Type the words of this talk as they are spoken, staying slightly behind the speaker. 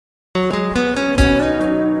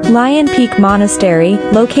Lion Peak Monastery,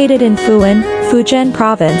 located in Fujian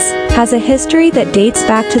Province, has a history that dates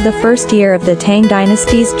back to the first year of the Tang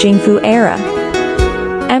Dynasty's Jingfu era.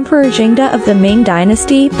 Emperor Zhengde of the Ming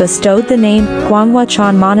Dynasty bestowed the name Guanghua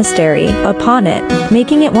Chan Monastery upon it,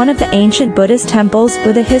 making it one of the ancient Buddhist temples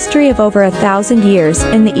with a history of over 1,000 years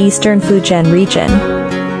in the eastern Fujian region.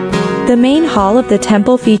 The main hall of the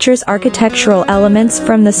temple features architectural elements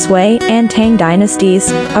from the Sui and Tang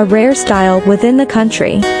Dynasties, a rare style within the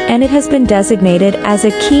country, and it has been designated as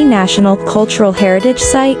a key national cultural heritage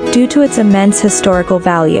site due to its immense historical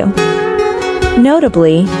value.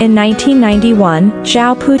 Notably, in 1991,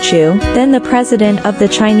 Zhao Puchu, then the president of the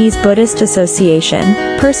Chinese Buddhist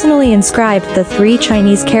Association, personally inscribed the 3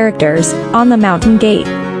 Chinese characters on the mountain gate.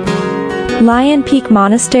 Lion Peak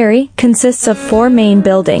Monastery consists of 4 main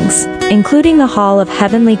buildings, including the Hall of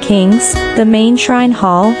Heavenly Kings, the main Shrine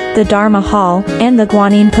Hall, the Dharma Hall, and the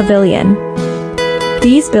Guanyin Pavilion.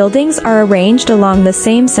 These buildings are arranged along the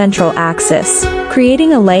same central axis,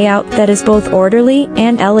 creating a layout that is both orderly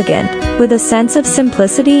and elegant, with a sense of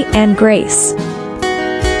simplicity and grace.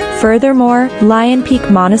 Furthermore, Lion Peak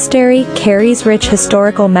Monastery carries rich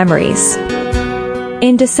historical memories.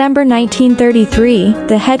 In December 1933,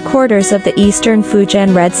 the headquarters of the Eastern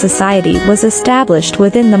Fujian Red Society was established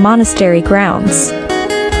within the monastery grounds.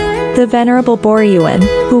 The Venerable Boryuan,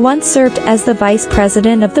 who once served as the vice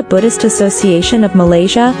president of the Buddhist Association of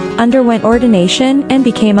Malaysia, underwent ordination and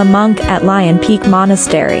became a monk at Lion Peak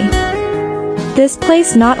Monastery. This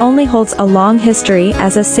place not only holds a long history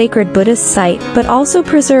as a sacred Buddhist site but also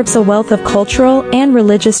preserves a wealth of cultural and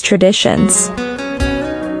religious traditions.